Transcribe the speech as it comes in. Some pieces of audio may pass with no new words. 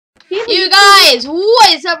You guys,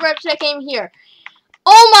 what is up, Reps? I came here.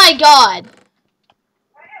 Oh my god.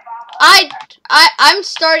 I'm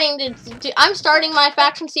starting my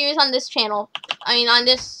faction series on this channel. I mean, on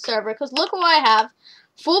this server, because look what I have.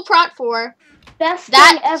 Full Prot 4. Best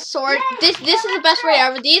That sword. This is the best raid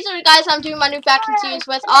ever. These are the guys I'm doing my new faction series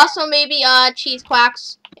with. Also, maybe Cheese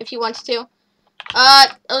Quacks if he wants to.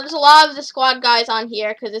 There's a lot of the squad guys on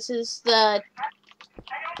here because this is the.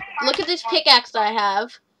 Look at this pickaxe that I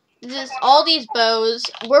have. This is all these bows.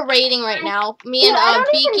 We're raiding right now. Me and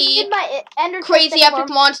Beaky, Crazy Epic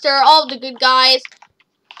Monster, all the good guys.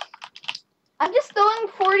 I'm just throwing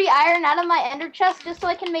 40 iron out of my ender chest just so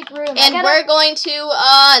I can make room. And we're going to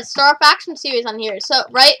start a faction series on here. So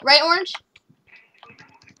right, Orange.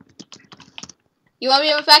 You want to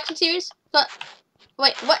be in a faction series? But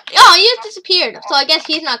wait, what? Oh, he just disappeared. So I guess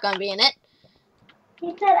he's not gonna be in it.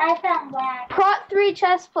 He said I found wax. Prot 3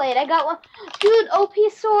 chest plate. I got one. Dude, OP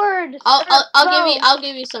sword. I'll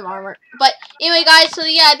give you some armor. But anyway, guys. So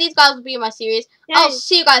yeah, these guys will be in my series. I'll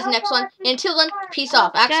see you guys next one. And until then, peace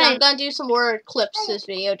off. Actually, I'm gonna do some more clips this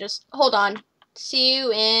video. Just hold on. See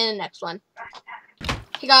you in the next one.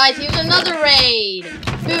 Hey guys, here's another raid.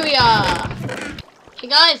 Booyah! Hey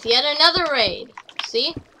guys, yet another raid.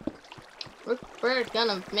 See? We're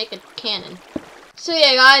gonna make a cannon. So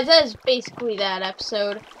yeah, guys, that is basically that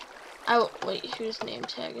episode. Wait, whose name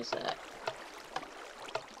tag is that?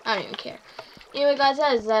 I don't even care. Anyway, guys,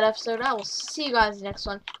 that is that episode. I will see you guys next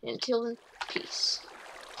one. Until then, peace.